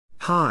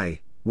Hi,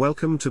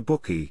 welcome to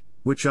Bookie,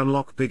 which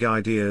unlock big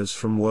ideas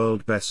from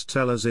world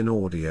bestsellers in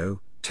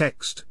audio,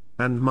 text,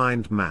 and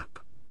mind map.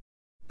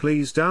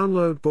 Please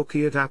download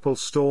Bookie at Apple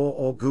Store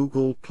or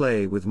Google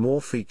Play with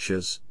more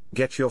features.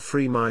 Get your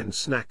free mind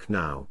snack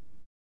now.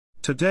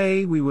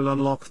 Today we will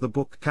unlock the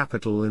book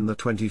Capital in the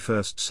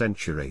 21st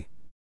Century.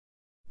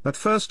 At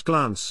first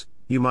glance,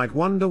 you might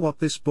wonder what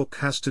this book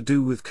has to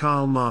do with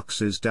Karl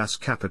Marx's Das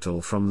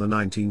Kapital from the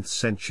 19th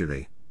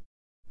century.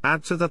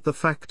 Add to that the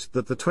fact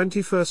that the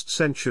 21st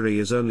century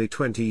is only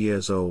 20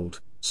 years old,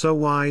 so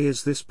why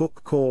is this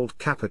book called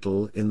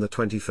Capital in the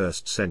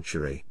 21st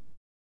century?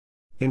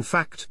 In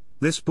fact,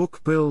 this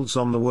book builds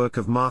on the work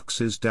of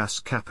Marx's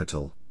Das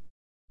Kapital.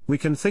 We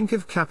can think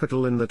of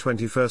Capital in the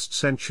 21st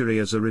century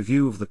as a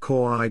review of the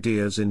core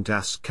ideas in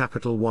Das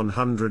Kapital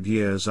 100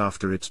 years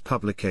after its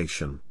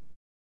publication.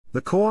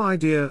 The core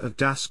idea of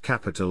Das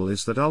Kapital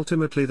is that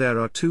ultimately there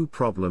are two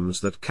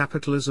problems that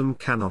capitalism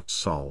cannot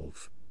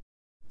solve.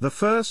 The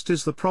first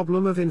is the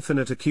problem of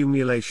infinite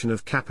accumulation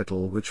of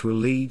capital, which will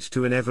lead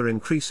to an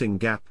ever-increasing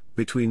gap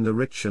between the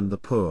rich and the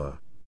poor.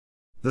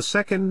 The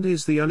second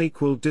is the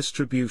unequal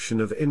distribution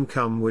of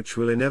income, which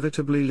will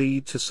inevitably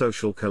lead to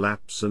social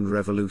collapse and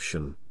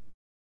revolution.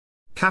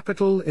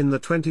 Capital in the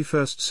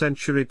 21st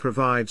century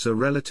provides a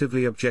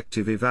relatively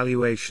objective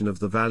evaluation of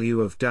the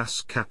value of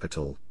Das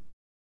Kapital.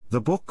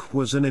 The book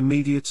was an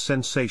immediate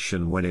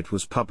sensation when it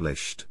was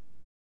published.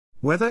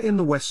 Whether in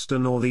the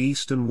Western or the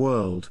Eastern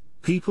world,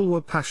 people were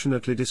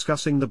passionately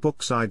discussing the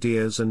book's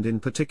ideas, and in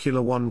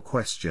particular one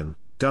question: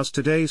 does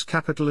today's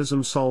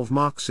capitalism solve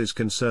Marx's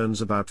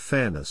concerns about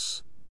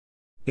fairness?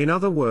 In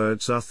other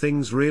words, are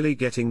things really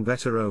getting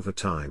better over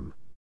time?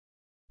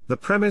 The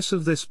premise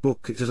of this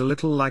book is a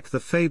little like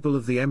the fable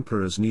of the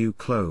emperor's new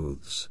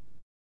clothes.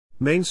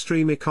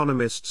 Mainstream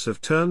economists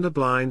have turned a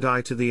blind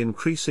eye to the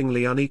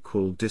increasingly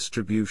unequal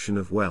distribution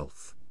of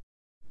wealth.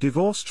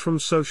 Divorced from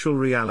social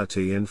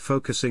reality and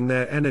focusing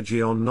their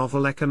energy on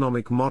novel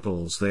economic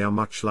models, they are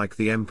much like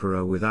the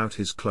emperor without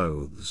his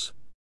clothes.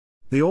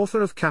 The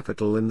author of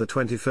Capital in the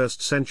 21st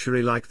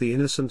century, like the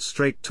innocent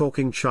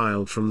straight-talking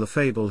child from the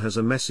fable, has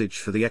a message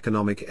for the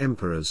economic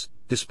emperors: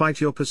 despite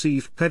your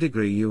perceived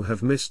pedigree, you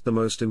have missed the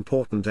most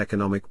important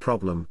economic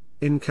problem,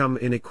 income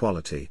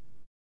inequality.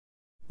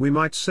 We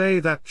might say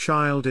that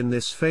child in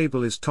this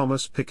fable is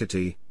Thomas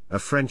Piketty, a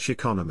French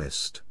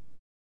economist.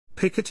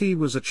 Piketty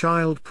was a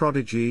child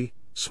prodigy,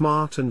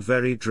 smart and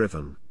very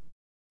driven.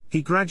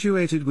 He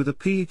graduated with a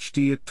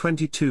PhD at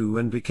 22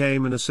 and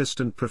became an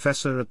assistant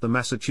professor at the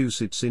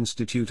Massachusetts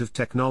Institute of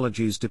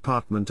Technology's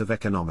Department of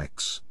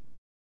Economics.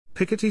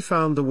 Piketty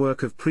found the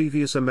work of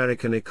previous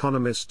American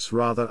economists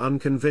rather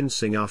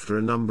unconvincing after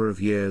a number of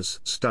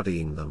years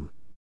studying them.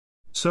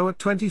 So at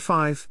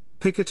 25,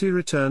 Piketty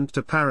returned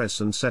to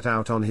Paris and set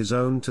out on his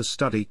own to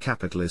study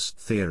capitalist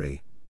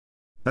theory.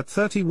 At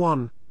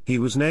 31, he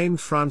was named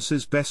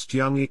France's best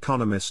young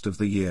economist of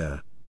the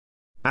year.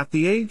 At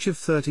the age of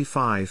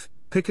 35,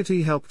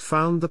 Piketty helped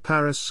found the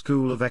Paris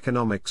School of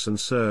Economics and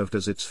served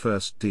as its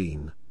first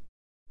dean.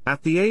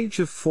 At the age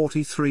of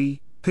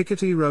 43,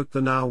 Piketty wrote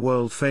the now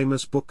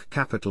world-famous book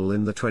Capital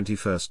in the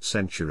 21st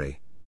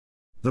Century.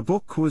 The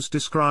book was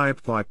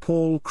described by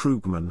Paul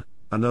Krugman,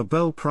 a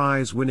Nobel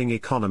Prize-winning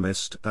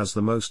economist, as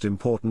the most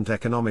important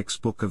economics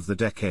book of the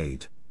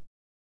decade.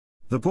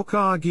 The book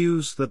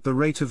argues that the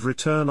rate of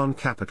return on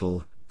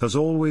capital has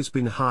always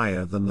been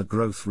higher than the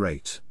growth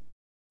rate.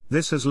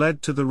 This has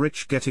led to the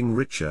rich getting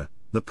richer,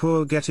 the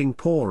poor getting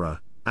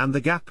poorer, and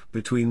the gap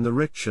between the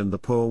rich and the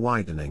poor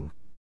widening.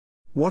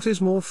 What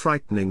is more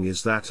frightening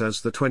is that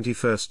as the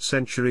 21st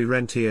century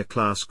rentier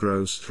class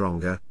grows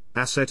stronger,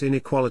 asset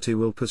inequality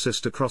will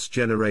persist across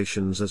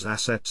generations as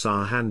assets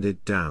are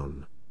handed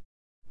down.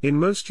 In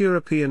most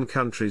European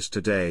countries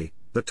today,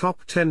 the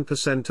top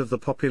 10% of the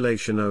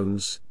population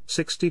owns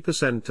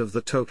 60% of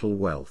the total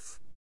wealth.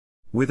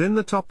 Within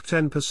the top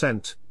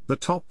 10%, the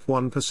top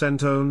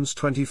 1% owns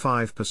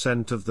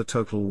 25% of the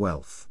total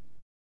wealth.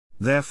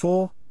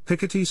 Therefore,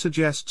 Piketty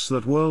suggests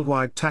that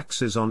worldwide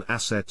taxes on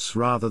assets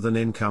rather than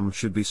income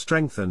should be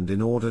strengthened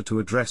in order to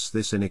address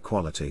this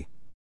inequality.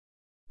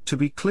 To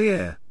be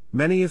clear,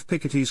 many of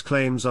Piketty's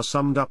claims are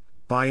summed up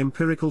by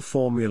empirical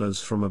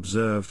formulas from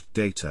observed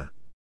data.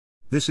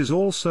 This is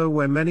also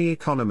where many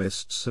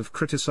economists have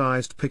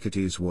criticized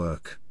Piketty's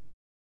work.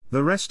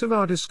 The rest of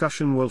our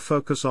discussion will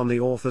focus on the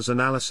author's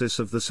analysis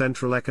of the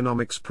central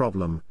economics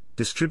problem,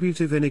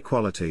 distributive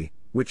inequality,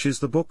 which is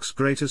the book's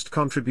greatest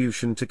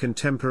contribution to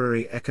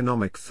contemporary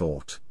economic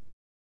thought.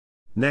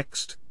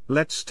 Next,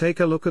 let's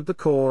take a look at the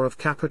core of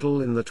Capital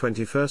in the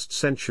 21st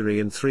century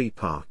in 3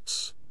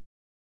 parts.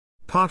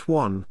 Part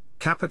 1,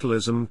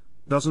 Capitalism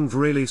doesn't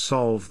really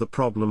solve the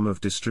problem of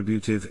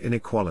distributive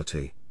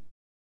inequality.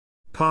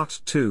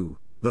 Part 2,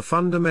 the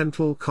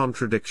fundamental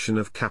contradiction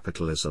of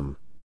capitalism.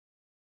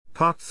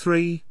 Part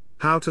 3,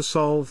 how to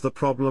solve the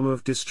problem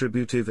of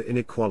distributive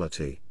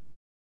inequality.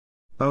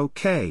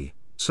 Okay,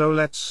 so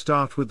let's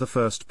start with the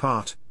first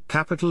part.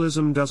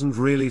 Capitalism doesn't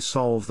really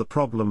solve the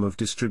problem of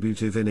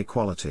distributive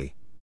inequality.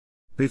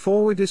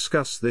 Before we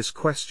discuss this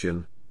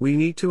question, we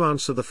need to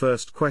answer the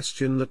first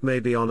question that may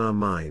be on our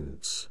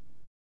minds.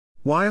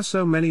 Why are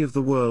so many of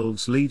the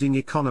world's leading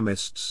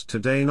economists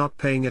today not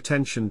paying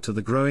attention to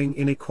the growing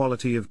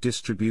inequality of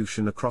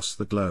distribution across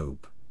the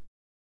globe?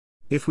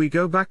 If we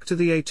go back to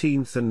the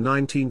 18th and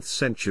 19th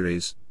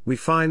centuries, we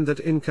find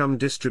that income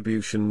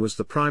distribution was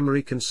the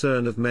primary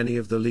concern of many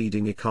of the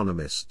leading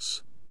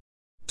economists.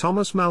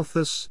 Thomas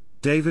Malthus,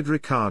 David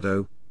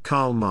Ricardo,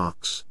 Karl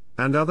Marx,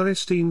 and other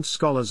esteemed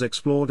scholars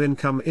explored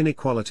income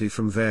inequality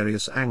from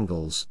various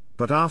angles,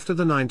 but after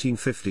the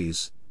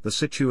 1950s, the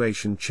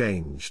situation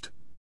changed.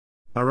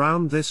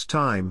 Around this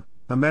time,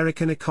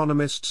 American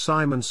economist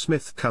Simon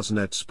Smith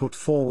Kuznets put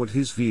forward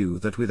his view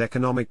that with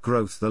economic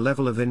growth the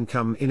level of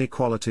income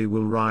inequality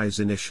will rise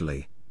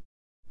initially.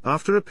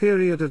 After a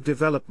period of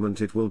development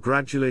it will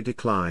gradually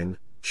decline,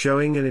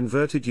 showing an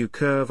inverted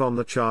U-curve on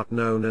the chart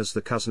known as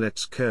the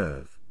Kuznets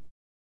curve.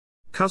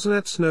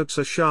 Kuznets notes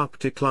a sharp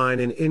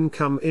decline in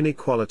income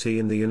inequality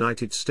in the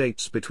United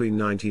States between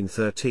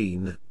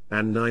 1913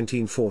 and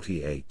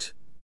 1948.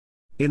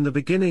 In the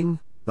beginning,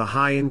 the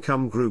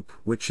high-income group,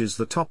 which is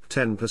the top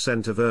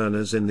 10% of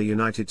earners in the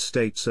United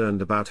States,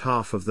 earned about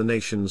half of the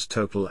nation's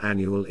total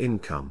annual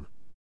income.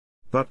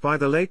 But by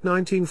the late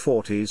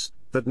 1940s,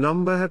 that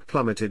number had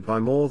plummeted by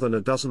more than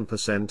a dozen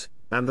percent,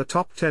 and the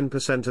top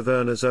 10% of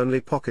earners only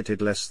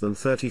pocketed less than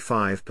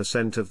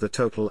 35% of the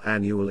total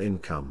annual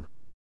income.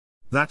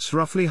 That's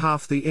roughly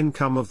half the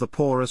income of the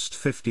poorest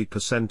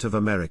 50% of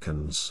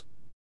Americans.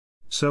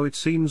 So it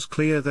seems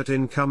clear that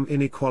income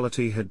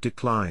inequality had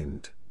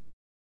declined.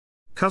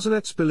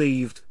 Kuznets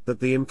believed that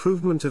the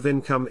improvement of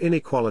income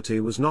inequality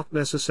was not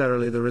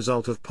necessarily the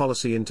result of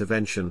policy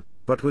intervention,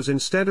 but was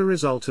instead a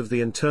result of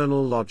the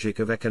internal logic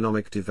of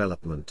economic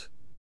development.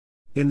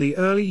 In the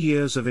early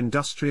years of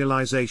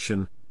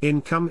industrialization,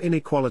 income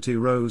inequality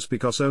rose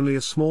because only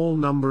a small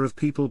number of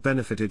people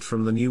benefited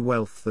from the new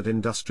wealth that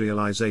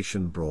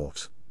industrialization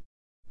brought.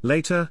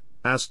 Later,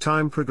 as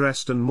time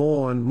progressed and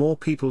more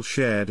people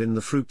shared in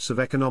the fruits of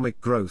economic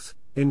growth,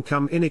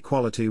 income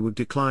inequality would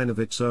decline of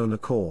its own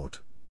accord.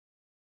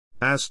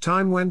 As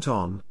time went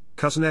on,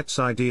 Kuznets'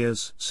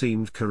 ideas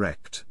seemed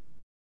correct.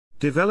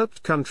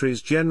 Developed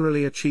countries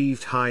generally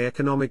achieved high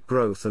economic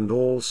growth and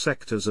all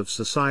sectors of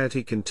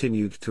society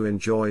continued to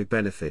enjoy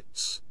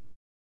benefits.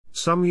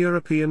 Some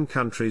European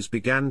countries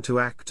began to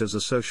act as a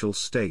social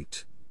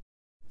state.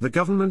 The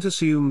government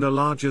assumed a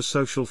larger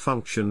social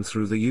function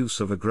through the use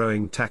of a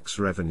growing tax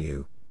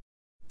revenue.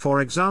 For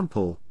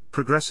example,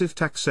 progressive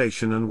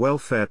taxation and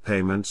welfare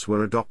payments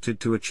were adopted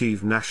to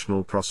achieve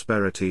national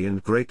prosperity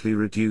and greatly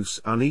reduce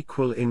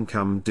unequal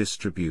income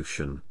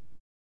distribution.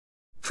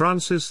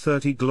 France's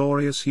 30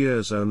 glorious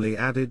years only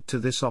added to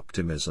this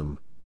optimism.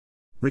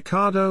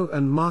 Ricardo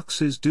and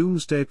Marx's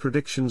doomsday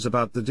predictions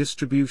about the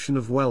distribution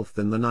of wealth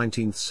in the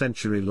 19th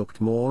century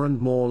looked more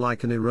and more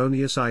like an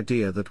erroneous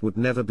idea that would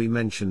never be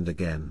mentioned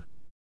again.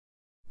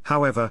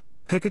 However,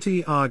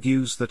 Piketty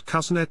argues that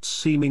Kuznets'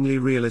 seemingly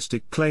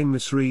realistic claim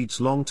misreads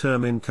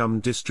long-term income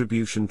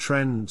distribution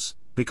trends,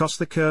 because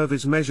the curve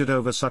is measured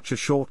over such a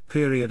short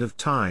period of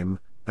time,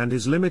 and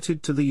is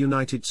limited to the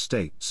United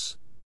States.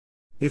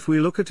 If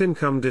we look at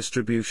income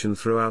distribution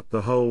throughout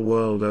the whole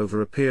world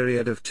over a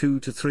period of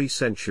 2 to 3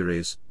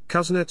 centuries,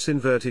 Kuznets'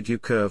 inverted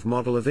U-curve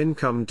model of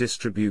income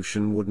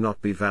distribution would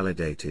not be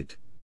validated.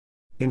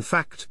 In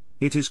fact,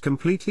 it is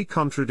completely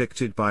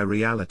contradicted by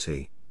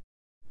reality.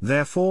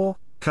 Therefore,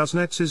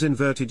 Kuznets'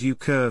 inverted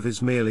U-curve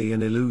is merely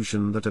an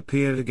illusion that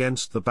appeared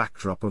against the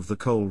backdrop of the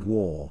Cold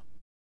War.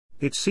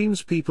 It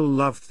seems people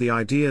loved the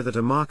idea that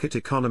a market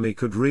economy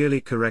could really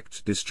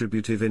correct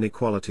distributive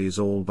inequalities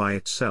all by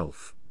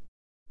itself.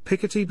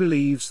 Piketty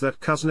believes that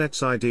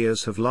Kuznets'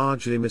 ideas have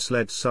largely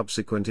misled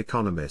subsequent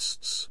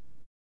economists.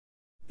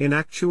 In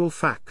actual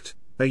fact,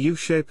 a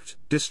U-shaped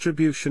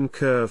distribution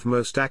curve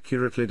most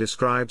accurately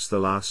describes the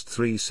last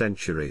 3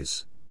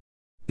 centuries.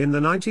 In the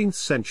 19th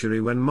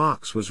century, when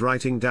Marx was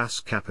writing Das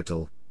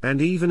Kapital,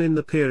 and even in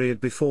the period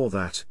before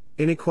that,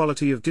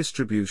 inequality of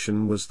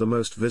distribution was the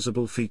most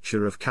visible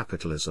feature of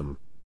capitalism.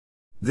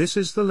 This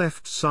is the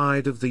left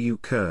side of the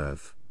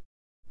U-curve.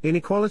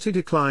 Inequality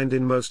declined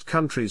in most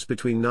countries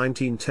between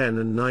 1910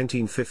 and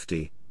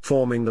 1950,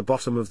 forming the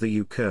bottom of the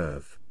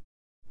U-curve.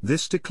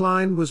 This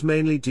decline was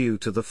mainly due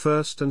to the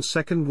First and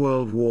Second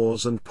World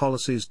Wars and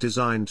policies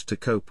designed to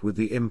cope with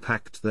the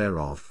impact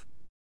thereof.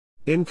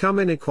 Income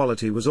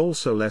inequality was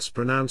also less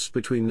pronounced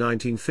between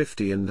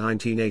 1950 and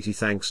 1980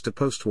 thanks to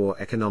post-war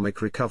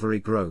economic recovery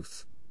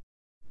growth.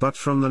 But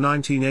from the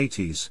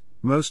 1980s,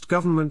 most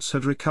governments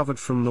had recovered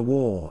from the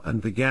war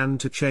and began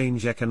to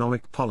change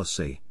economic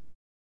policy.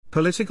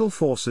 Political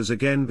forces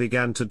again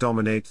began to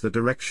dominate the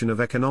direction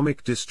of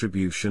economic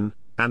distribution,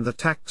 and the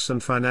tax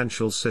and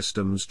financial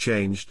systems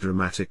changed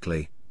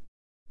dramatically.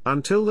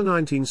 Until the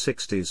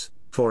 1960s,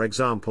 for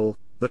example,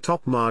 the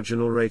top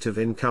marginal rate of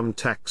income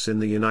tax in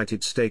the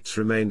United States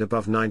remained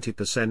above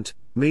 90%,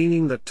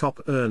 meaning that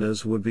top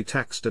earners would be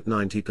taxed at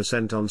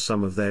 90% on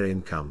some of their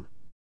income.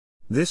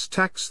 This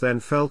tax then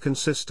fell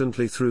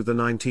consistently through the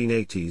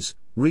 1980s,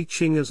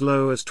 reaching as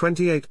low as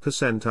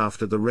 28%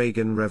 after the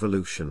Reagan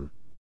Revolution.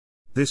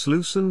 This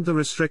loosened the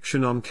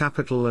restriction on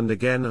capital and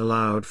again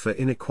allowed for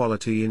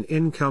inequality in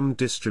income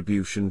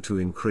distribution to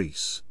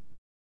increase.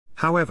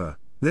 However,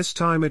 this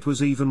time it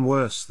was even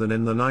worse than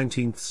in the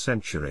 19th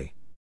century.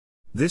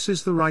 This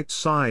is the right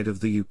side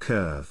of the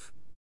U-curve.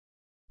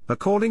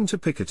 According to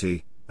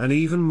Piketty, an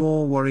even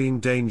more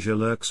worrying danger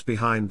lurks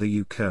behind the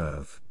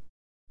U-curve.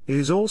 It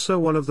is also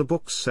one of the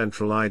book's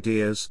central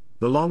ideas: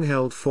 the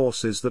long-held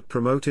forces that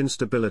promote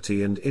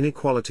instability and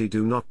inequality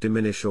do not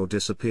diminish or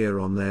disappear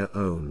on their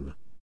own.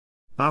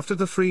 After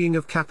the freeing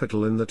of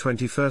capital in the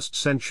 21st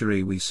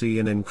century, we see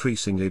an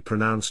increasingly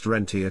pronounced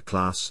rentier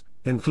class,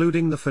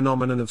 including the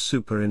phenomenon of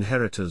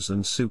super-inheritors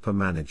and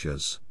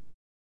super-managers.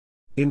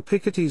 In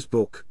Piketty's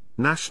book,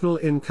 national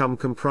income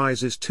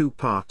comprises two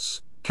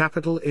parts: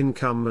 capital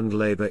income and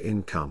labor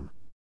income.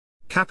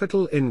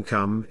 Capital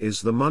income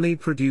is the money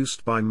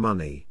produced by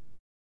money.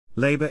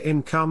 Labor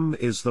income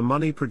is the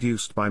money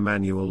produced by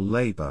manual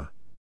labor.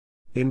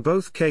 In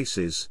both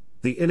cases,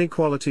 the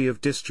inequality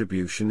of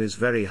distribution is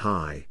very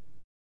high.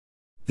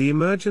 The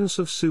emergence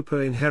of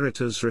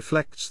super-inheritors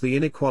reflects the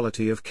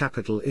inequality of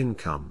capital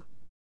income.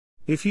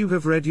 If you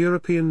have read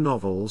European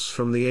novels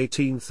from the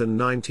 18th and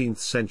 19th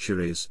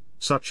centuries,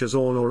 such as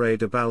Honoré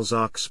de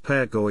Balzac's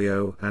Père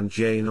Goriot and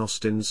Jane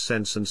Austen's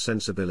Sense and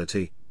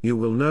Sensibility, you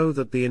will know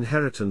that the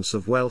inheritance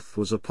of wealth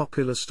was a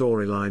popular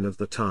storyline of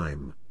the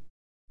time.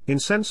 In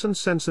Sense and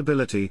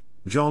Sensibility,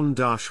 John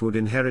Dashwood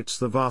inherits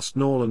the vast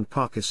Norland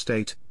Park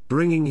estate,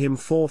 bringing him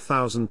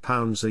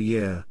 £4,000 a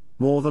year,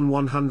 more than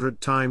 100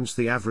 times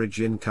the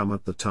average income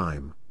at the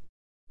time.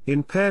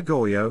 In Père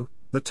Goriot,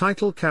 the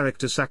title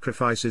character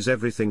sacrifices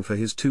everything for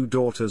his two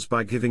daughters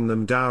by giving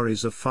them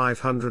dowries of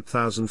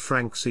 500,000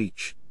 francs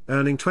each,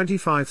 earning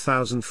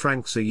 25,000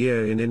 francs a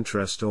year in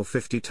interest, or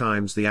 50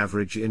 times the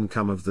average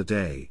income of the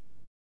day.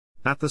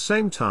 At the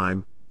same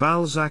time,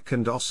 Balzac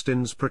and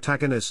Austen's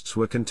protagonists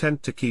were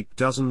content to keep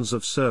dozens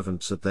of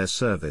servants at their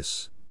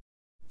service.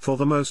 For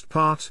the most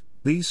part,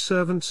 these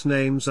servants'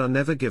 names are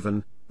never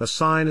given, a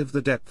sign of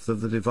the depth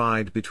of the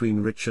divide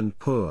between rich and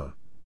poor.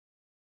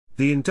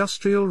 The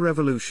Industrial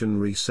Revolution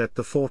reset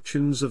the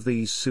fortunes of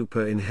these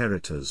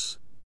super-inheritors.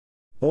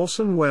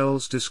 Orson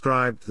Welles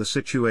described the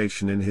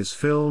situation in his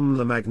film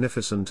The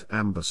Magnificent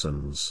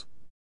Ambersons.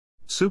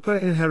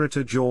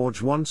 Super-inheritor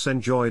George once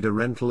enjoyed a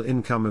rental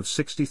income of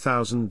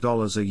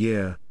 $60,000 a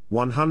year,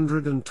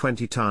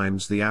 120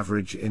 times the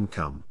average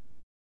income.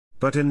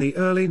 But in the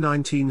early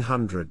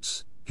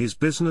 1900s, his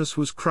business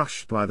was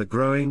crushed by the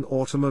growing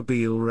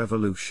automobile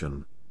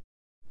revolution.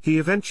 He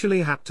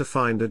eventually had to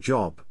find a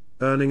job,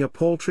 earning a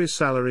paltry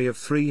salary of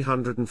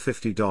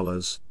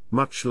 $350,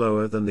 much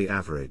lower than the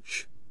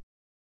average.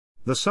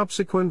 The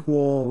subsequent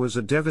war was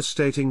a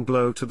devastating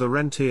blow to the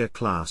rentier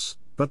class,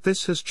 but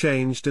this has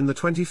changed in the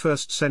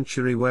 21st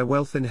century, where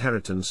wealth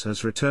inheritance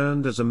has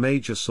returned as a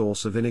major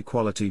source of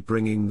inequality,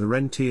 bringing the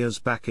rentiers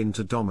back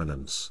into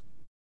dominance.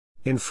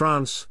 In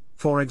France,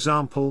 for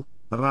example,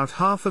 about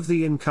half of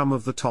the income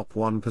of the top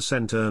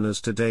 1% earners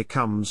today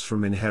comes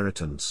from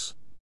inheritance.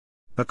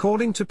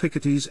 According to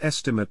Piketty's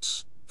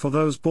estimates, for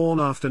those born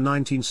after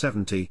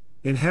 1970,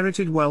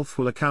 inherited wealth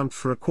will account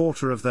for a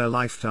quarter of their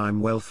lifetime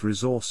wealth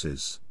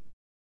resources.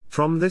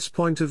 From this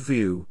point of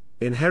view,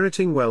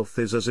 inheriting wealth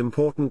is as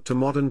important to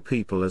modern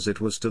people as it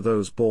was to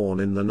those born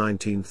in the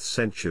 19th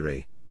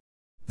century.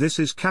 This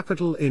is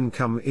capital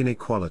income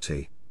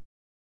inequality.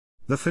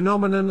 The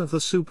phenomenon of the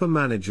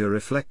supermanager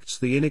reflects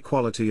the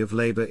inequality of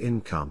labor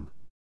income.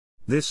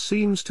 This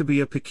seems to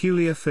be a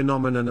peculiar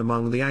phenomenon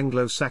among the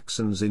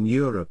Anglo-Saxons in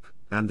Europe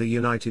and the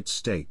United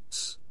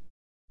States.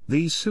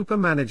 These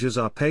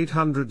supermanagers are paid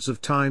hundreds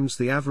of times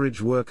the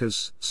average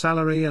worker's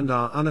salary and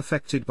are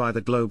unaffected by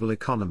the global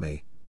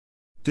economy,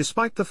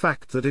 despite the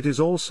fact that it is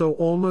also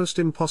almost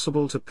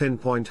impossible to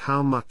pinpoint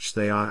how much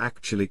they are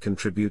actually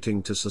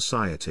contributing to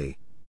society.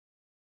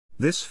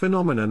 This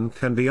phenomenon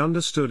can be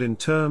understood in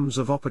terms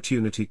of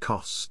opportunity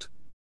cost.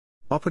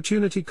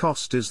 Opportunity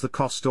cost is the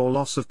cost or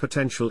loss of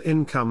potential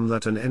income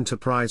that an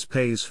enterprise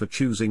pays for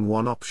choosing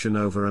one option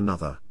over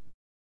another.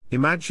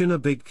 Imagine a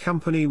big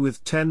company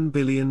with $10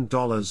 billion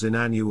in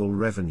annual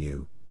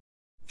revenue.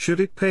 Should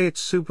it pay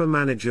its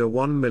supermanager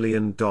 $1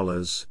 million,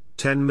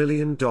 $10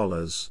 million,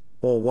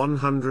 or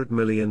 $100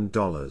 million?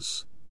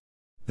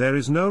 There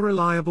is no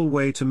reliable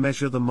way to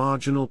measure the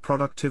marginal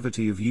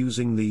productivity of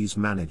using these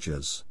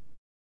managers.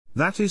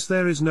 That is,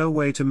 there is no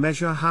way to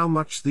measure how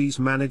much these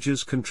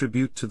managers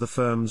contribute to the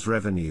firm's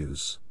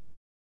revenues.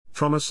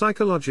 From a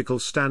psychological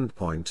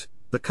standpoint,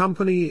 the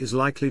company is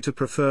likely to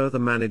prefer the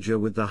manager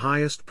with the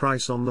highest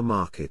price on the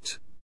market.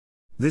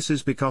 This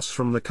is because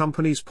from the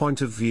company's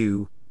point of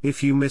view,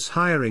 if you miss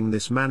hiring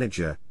this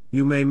manager,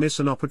 you may miss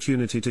an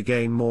opportunity to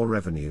gain more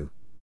revenue.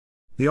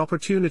 The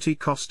opportunity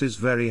cost is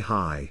very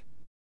high.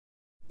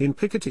 In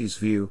Piketty's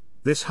view,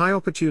 this high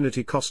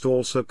opportunity cost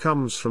also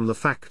comes from the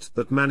fact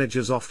that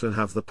managers often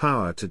have the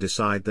power to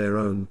decide their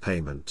own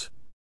payment.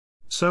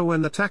 So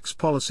when the tax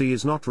policy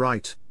is not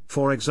right,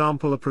 for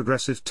example a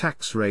progressive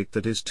tax rate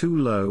that is too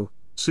low,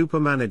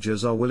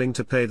 supermanagers are willing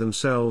to pay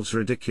themselves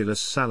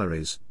ridiculous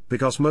salaries,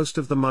 because most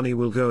of the money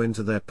will go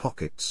into their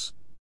pockets.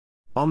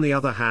 On the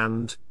other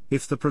hand,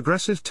 if the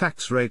progressive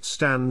tax rate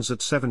stands at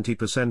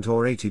 70%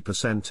 or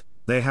 80%,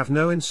 they have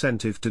no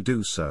incentive to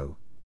do so.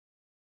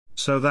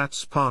 So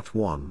that's part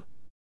 1.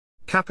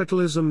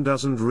 Capitalism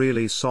doesn't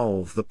really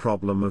solve the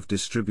problem of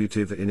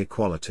distributive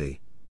inequality.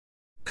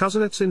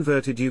 Cousinet's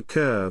inverted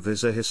U-curve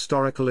is a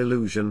historical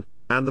illusion,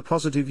 and the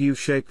positive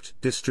U-shaped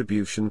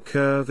distribution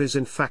curve is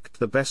in fact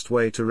the best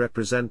way to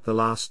represent the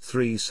last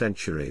 3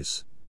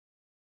 centuries.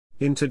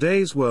 In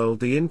today's world,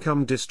 the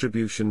income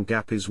distribution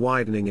gap is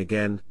widening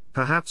again,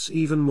 perhaps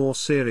even more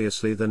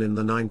seriously than in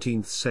the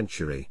 19th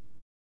century.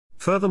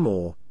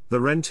 Furthermore, the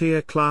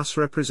rentier class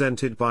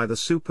represented by the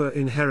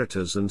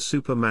super-inheritors and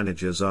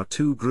super-managers are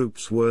 2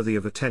 groups worthy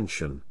of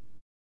attention.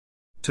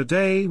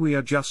 Today we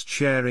are just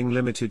sharing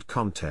limited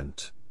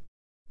content.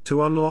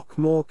 To unlock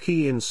more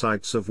key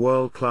insights of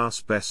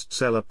world-class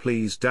bestseller,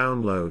 please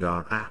download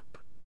our app.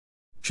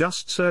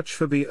 Just search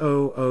for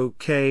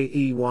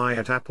BOOKEY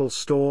at Apple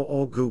Store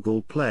or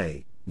Google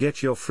Play.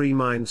 Get your free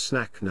mind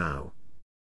snack now.